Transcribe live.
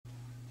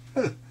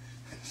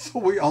So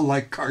we all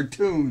like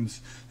cartoons.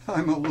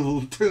 I'm a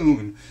little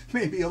toon,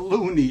 maybe a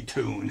Looney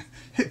Tune,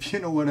 if you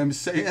know what I'm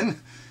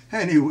saying.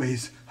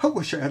 Anyways, I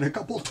wish I had a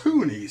couple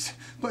toonies,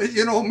 but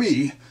you know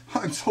me,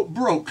 I'm so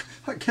broke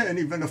I can't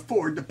even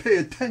afford to pay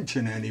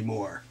attention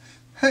anymore.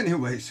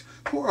 Anyways,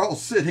 we're all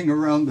sitting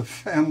around the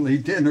family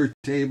dinner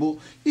table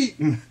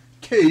eating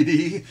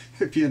KD,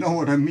 if you know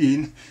what I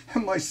mean,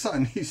 and my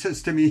son, he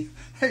says to me,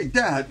 "Hey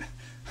Dad,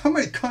 how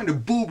many kind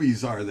of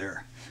boobies are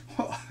there?"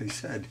 Well, I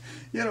said,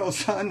 "You know,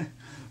 son,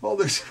 well,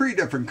 there's 3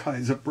 different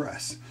kinds of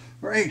breasts,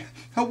 right?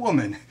 A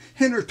woman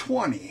in her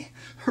 20s,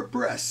 her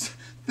breasts,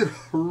 they're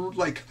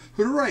like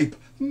ripe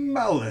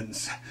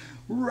melons,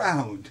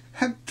 round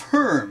and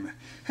firm.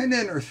 And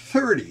in her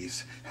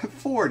 30s and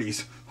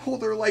 40s, oh,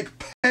 they're like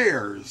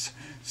pears,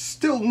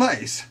 still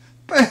nice,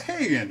 but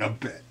hanging a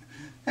bit.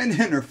 And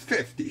in her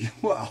 50s,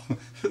 well,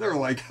 they're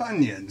like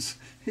onions.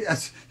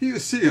 Yes, you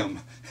see them,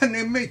 and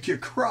they make you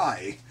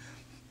cry."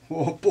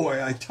 Oh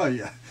boy, I tell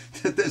you,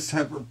 did this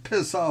ever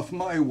piss off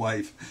my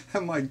wife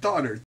and my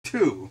daughter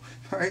too,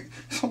 right?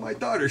 So my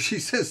daughter, she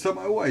says to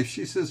my wife,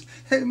 she says,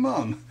 "Hey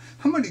Mom,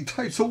 how many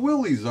types of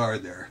willies are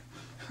there?"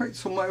 Right,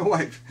 so my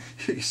wife,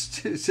 she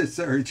sits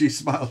there and she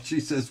smiles,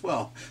 she says,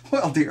 well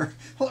dear,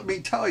 let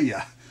me tell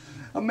you,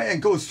 a man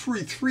goes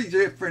through 3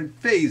 different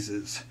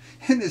phases.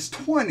 In his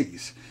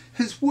 20s,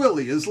 his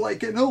willie is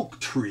like an oak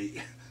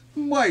tree,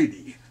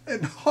 mighty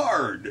and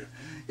hard.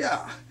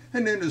 Yeah.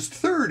 And in his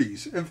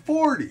 30s and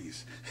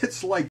 40s,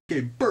 it's like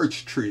a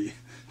birch tree,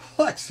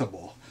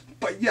 flexible,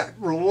 but yet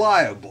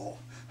reliable.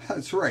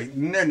 That's right.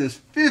 And in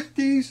his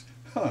 50s,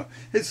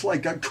 it's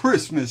like a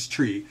Christmas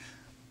tree.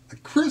 A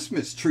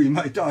Christmas tree,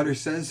 my daughter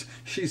says.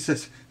 She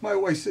says, my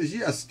wife says,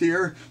 "Yes,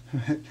 dear."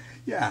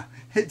 Yeah,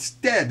 it's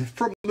dead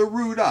from the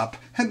root up,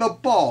 and the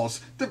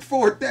balls, they're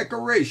for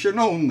decoration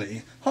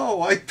only.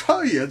 Oh, I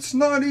tell you, it's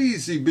not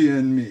easy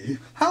being me.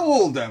 How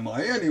old am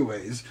I,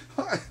 anyways?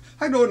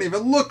 I don't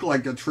even look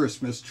like a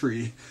Christmas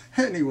tree.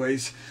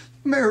 Anyways,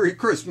 Merry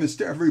Christmas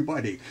to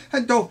everybody.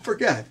 And don't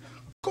forget,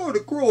 go to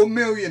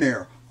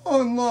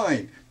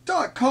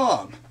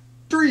growamillionaireonline.com.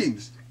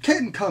 Dreams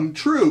can come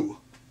true.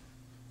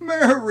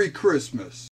 Merry Christmas.